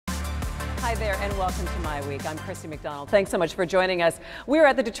Hi there and welcome to MiWeek. I'm Christy McDonald. Thanks so much for joining us. We're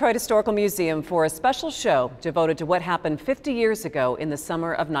at the Detroit Historical Museum for a special show devoted to what happened 50 years ago in the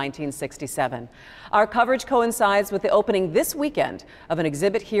summer of 1967. Our coverage coincides with the opening this weekend of an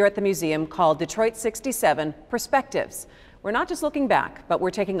exhibit here at the museum called Detroit 67 Perspectives. We're not just looking back, but we're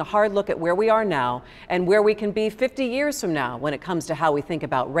taking a hard look at where we are now and where we can be 50 years from now when it comes to how we think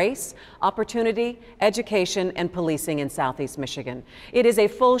about race, opportunity, education, and policing in Southeast Michigan. It is a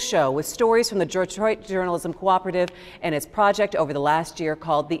full show with stories from the Detroit Journalism Cooperative and its project over the last year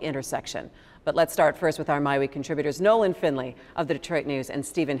called The Intersection. But let's start first with our MiWeek contributors, Nolan Finley of the Detroit News and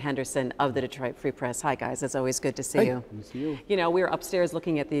Stephen Henderson of the Detroit Free Press. Hi, guys. It's always good to see you. Good to see you. You know, we were upstairs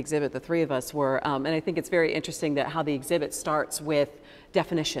looking at the exhibit, the three of us were, and I think it's very interesting that how the exhibit starts with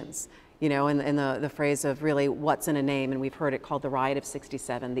definitions. You know, and the phrase of really what's in a name, and we've heard it called the Riot of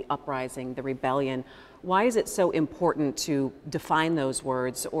 67, the uprising, the rebellion. Why is it so important to define those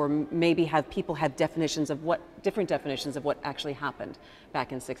words, or maybe have people have definitions of different definitions of what actually happened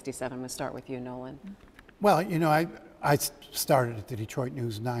back in 67? I'm going to start with you, Nolan. Well, you know, I started at the Detroit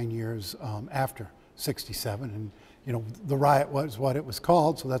News 9 years after 67, and you know, the riot was what it was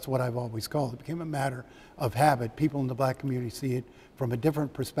called, so that's what I've always called it. It became a matter of habit. People in the black community see it from a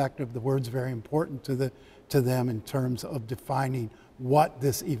different perspective. The word's very important to them in terms of defining what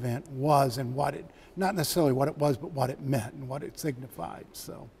this event was and what it, not necessarily what it was, but what it meant and what it signified.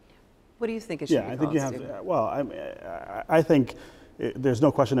 So, what do you think it should be called? I think you have to, well, I think there's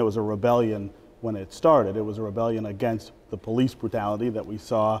no question it was a rebellion when it started. It was a rebellion against the police brutality that we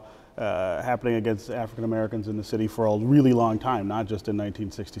saw happening against African Americans in the city for a really long time, not just in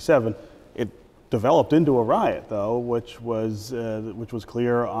 1967. It developed into a riot, though, which was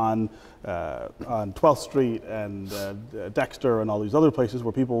clear on 12th Street and Dexter and all these other places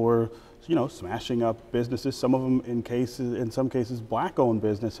where people were, you know, smashing up businesses. Some of them, in some cases, black-owned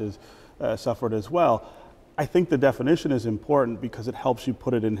businesses suffered as well. I think the definition is important because it helps you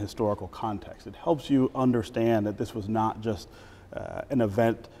put it in historical context. It helps you understand that this was not just an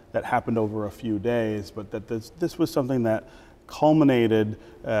event that happened over a few days, but that this was something that culminated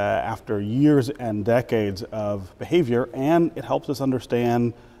after years and decades of behavior, and it helps us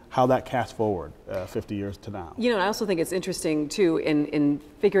understand how that casts forward 50 years to now. You know, I also think it's interesting, too, in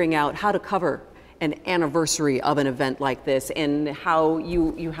figuring out how to cover an anniversary of an event like this and how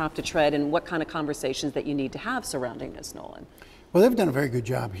you have to tread and what kind of conversations that you need to have surrounding this, Nolan. Well, they've done a very good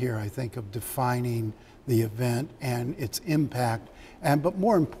job here, I think, of defining the event and its impact, but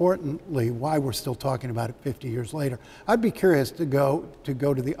more importantly, why we're still talking about it 50 years later. I'd be curious to go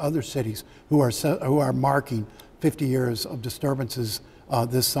to the other cities who are marking 50 years of disturbances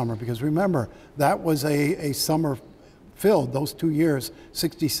this summer, because remember, that was a summer filled, those 2 years,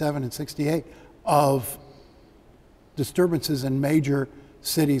 67 and 68, of disturbances in major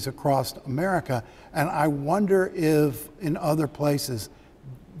cities across America, and I wonder if in other places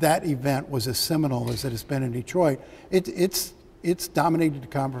that event was as seminal as it has been in Detroit. It's dominated the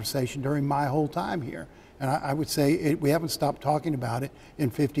conversation during my whole time here, and I would say we haven't stopped talking about it in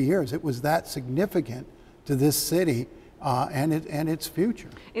 50 years. It was that significant to this city and its future.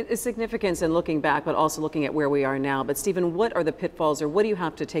 Its significance in looking back, but also looking at where we are now. But Stephen, what are the pitfalls, or what do you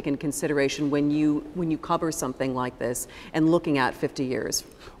have to take in consideration when you cover something like this and looking at 50 years?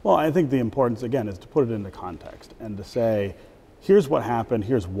 Well, I think the importance, again, is to put it into context and to say, here's what happened,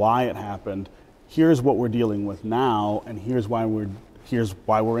 here's why it happened, here's what we're dealing with now, and here's why we're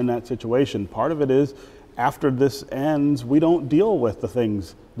in that situation. Part of it is, after this ends, we don't deal with the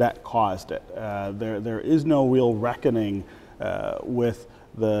things that caused it. There is no real reckoning with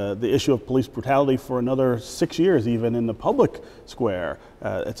the issue of police brutality for another 6 years, even in the public square.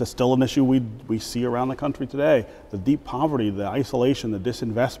 It's still an issue we see around the country today. The deep poverty, the isolation, the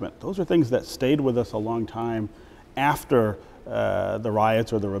disinvestment, those are things that stayed with us a long time after the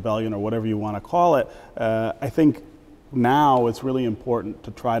riots or the rebellion or whatever you want to call it. I think now it's really important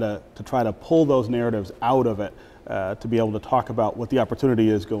to try to pull those narratives out of it, to be able to talk about what the opportunity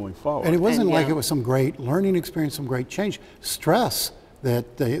is going forward. And it wasn't like it was some great learning experience, some great change. Stress that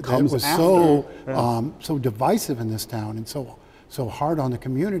was so divisive in this town and so hard on the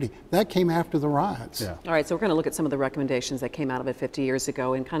community, that came after the riots. Yeah. All right, so we're going to look at some of the recommendations that came out of it 50 years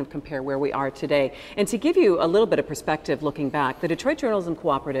ago and kind of compare where we are today. And to give you a little bit of perspective looking back, the Detroit Journalism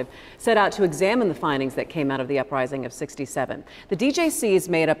Cooperative set out to examine the findings that came out of the uprising of 67. The DJC is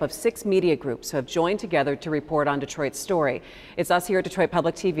made up of 6 media groups who have joined together to report on Detroit's story. It's us here at Detroit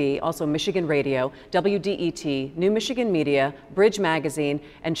Public TV, also Michigan Radio, WDET, New Michigan Media, Bridge Magazine,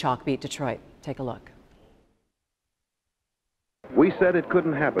 and Chalkbeat Detroit. Take a look. We said it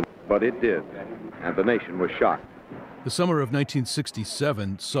couldn't happen, but it did, and the nation was shocked. The summer of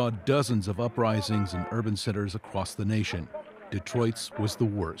 1967 saw dozens of uprisings in urban centers across the nation. Detroit's was the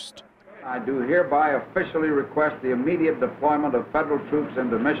worst. I do hereby officially request the immediate deployment of federal troops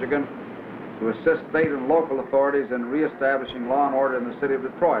into Michigan to assist state and local authorities in reestablishing law and order in the city of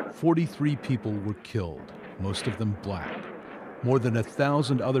Detroit. 43 people were killed, most of them black. More than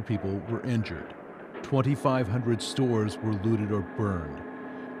 1,000 other people were injured. 2,500 stores were looted or burned.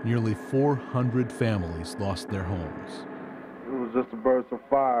 Nearly 400 families lost their homes. It was just a burst of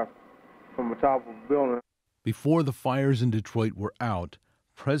fire from the top of the building. Before the fires in Detroit were out,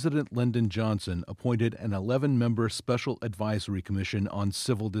 President Lyndon Johnson appointed an 11-member Special Advisory Commission on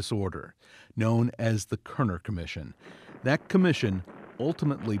Civil Disorder, known as the Kerner Commission. That commission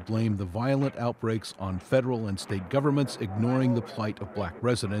ultimately blamed the violent outbreaks on federal and state governments ignoring the plight of black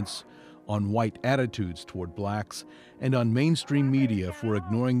residents, on white attitudes toward blacks, and on mainstream media for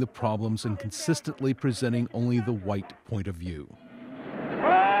ignoring the problems and consistently presenting only the white point of view.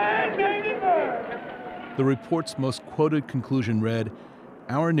 The report's most quoted conclusion read,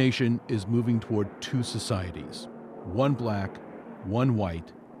 "Our nation is moving toward two societies, one black, one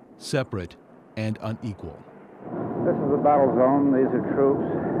white, separate and unequal." This is a battle zone. These are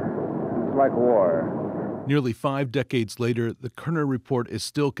troops. It's like war. Nearly 5 decades later, the Kerner Report is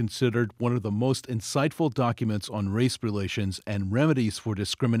still considered one of the most insightful documents on race relations and remedies for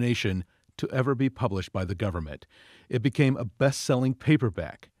discrimination to ever be published by the government. It became a best-selling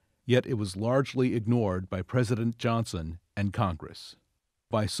paperback, yet it was largely ignored by President Johnson and Congress.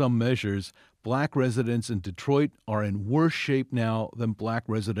 By some measures, black residents in Detroit are in worse shape now than black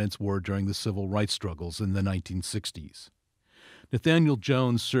residents were during the civil rights struggles in the 1960s. Nathaniel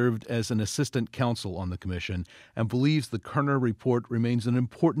Jones served as an assistant counsel on the commission and believes the Kerner Report remains an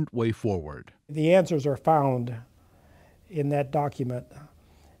important way forward. The answers are found in that document,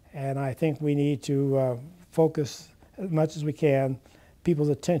 and I think we need to focus as much as we can people's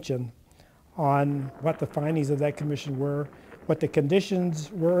attention on what the findings of that commission were, what the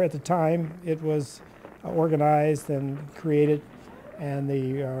conditions were at the time it was organized and created, and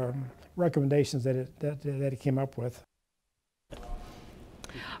the recommendations that it came up with.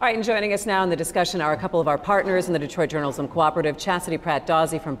 All right, and joining us now in the discussion are a couple of our partners in the Detroit Journalism Cooperative, Chastity, Pratt,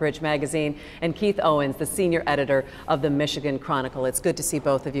 Dawsey from Bridge Magazine, and Keith Owens, the senior editor of the Michigan Chronicle. It's good to see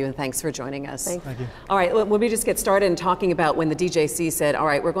both of you, and thanks for joining us. Thank you. All right, let me just get started in talking about when the DJC said, all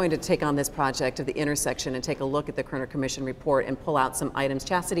right, we're going to take on this project of the intersection and take a look at the Kerner Commission report and pull out some items.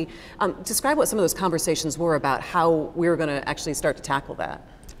 Chastity, describe what some of those conversations were about how we were going to actually start to tackle that.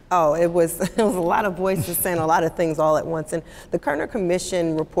 Oh, it was a lot of voices saying a lot of things all at once. And the Kerner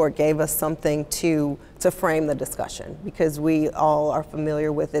Commission report gave us something to frame the discussion, because we all are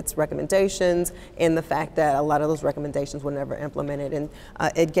familiar with its recommendations and the fact that a lot of those recommendations were never implemented. And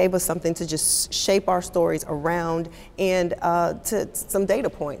it gave us something to just shape our stories around, and to some data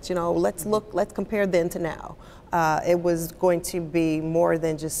points. You know, let's compare then to now. It was going to be more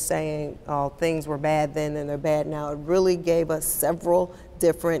than just saying, oh, things were bad then and they're bad now. It really gave us several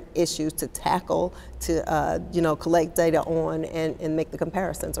different issues to tackle, to collect data on, and make the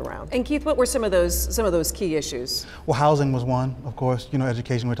comparisons around. And Keith, what were some of those key issues? Well, housing was one, of course. You know,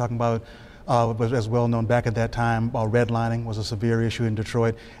 education we're talking about was as well known back at that time. Redlining was a severe issue in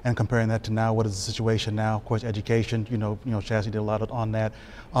Detroit, and comparing that to now, what is the situation now? Of course, education. You know, Chastity did a lot on that.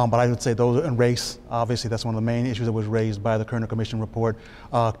 But I would say those, and race. Obviously, that's one of the main issues that was raised by the Kerner Commission report.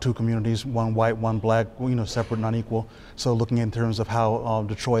 Two communities, one white, one black. You know, separate and unequal. So looking in terms of how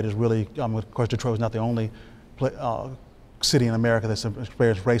Detroit is really. Of course, Detroit was not the only city in America that's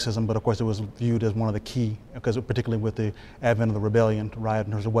experienced racism, but of course it was viewed as one of the key, because particularly with the advent of the rebellion riot,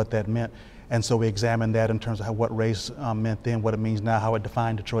 in terms of what that meant. And so we examined that in terms of what race meant then, what it means now, how it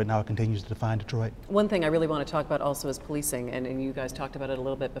defined Detroit, and how it continues to define Detroit. One thing I really want to talk about also is policing, and you guys talked about it a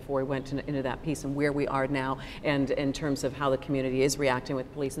little bit before we went into that piece, and where we are now, and in terms of how the community is reacting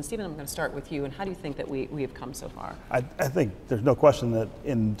with police. And Stephen, I'm going to start with you, and how do you think that we have come so far? I think there's no question that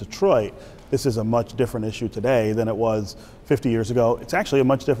in Detroit, this is a much different issue today than it was 50 years ago. It's actually a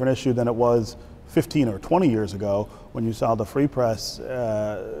much different issue than it was 15 or 20 years ago, when you saw the Free Press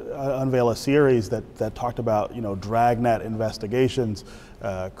unveil a series that talked about, dragnet investigations,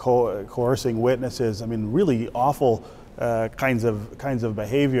 coercing witnesses. I mean, really awful kinds of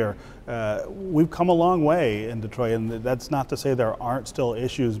behavior. We've come a long way in Detroit, and that's not to say there aren't still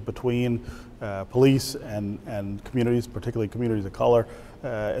issues between police and communities, particularly communities of color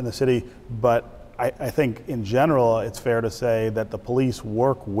in the city, but I think in general it's fair to say that the police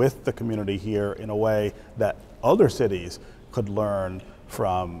work with the community here in a way that other cities could learn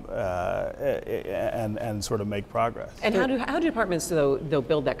from and sort of make progress. And how do departments, though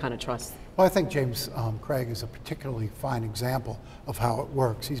build that kind of trust? Well, I think James Craig is a particularly fine example of how it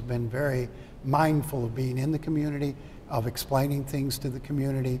works. He's been very mindful of being in the community, of explaining things to the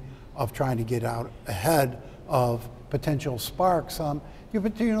community, of trying to get out ahead of potential sparks.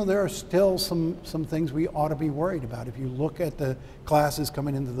 But there are still some things we ought to be worried about. If you look at the classes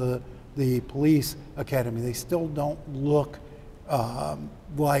coming into the police academy, they still don't look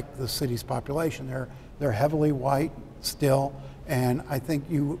like the city's population. They're heavily white still, and I think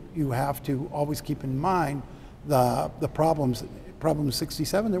you have to always keep in mind the problems. Problem in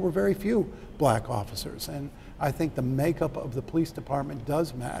 '67, there were very few black officers, and I think the makeup of the police department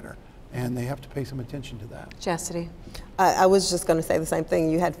does matter, and they have to pay some attention to that. Chastity? I was just going to say the same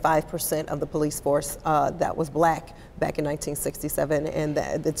thing. You had 5% of the police force that was black back in 1967, and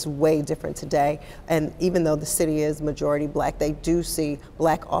it's way different today. And even though the city is majority black, they do see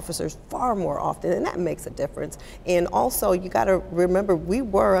black officers far more often, and that makes a difference. And also, you got to remember, we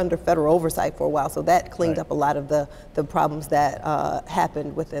were under federal oversight for a while, so that cleaned up a lot of the problems that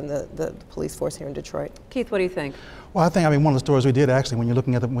happened within the police force here in Detroit. Keith, what do you think? Well, I think, one of the stories we did actually, when you're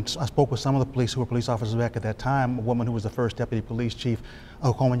looking at when I spoke with some of the police who were police officers back at that time, a woman who was the first deputy police chief,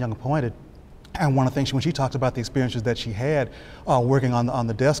 Coleman Young appointed, and one of the things when she talks about the experiences that she had working on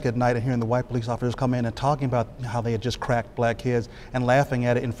the desk at night and hearing the white police officers come in and talking about how they had just cracked black kids and laughing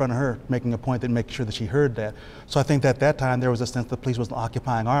at it in front of her, making a point that make sure that she heard that. So I think that at that time there was a sense the police was an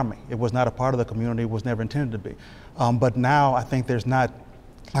occupying army. It was not a part of the community, it was never intended to be. But now I think there's not,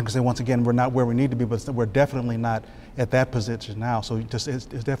 like I said, once again, we're not where we need to be, but we're definitely not at that position now. So it's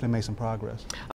definitely made some progress.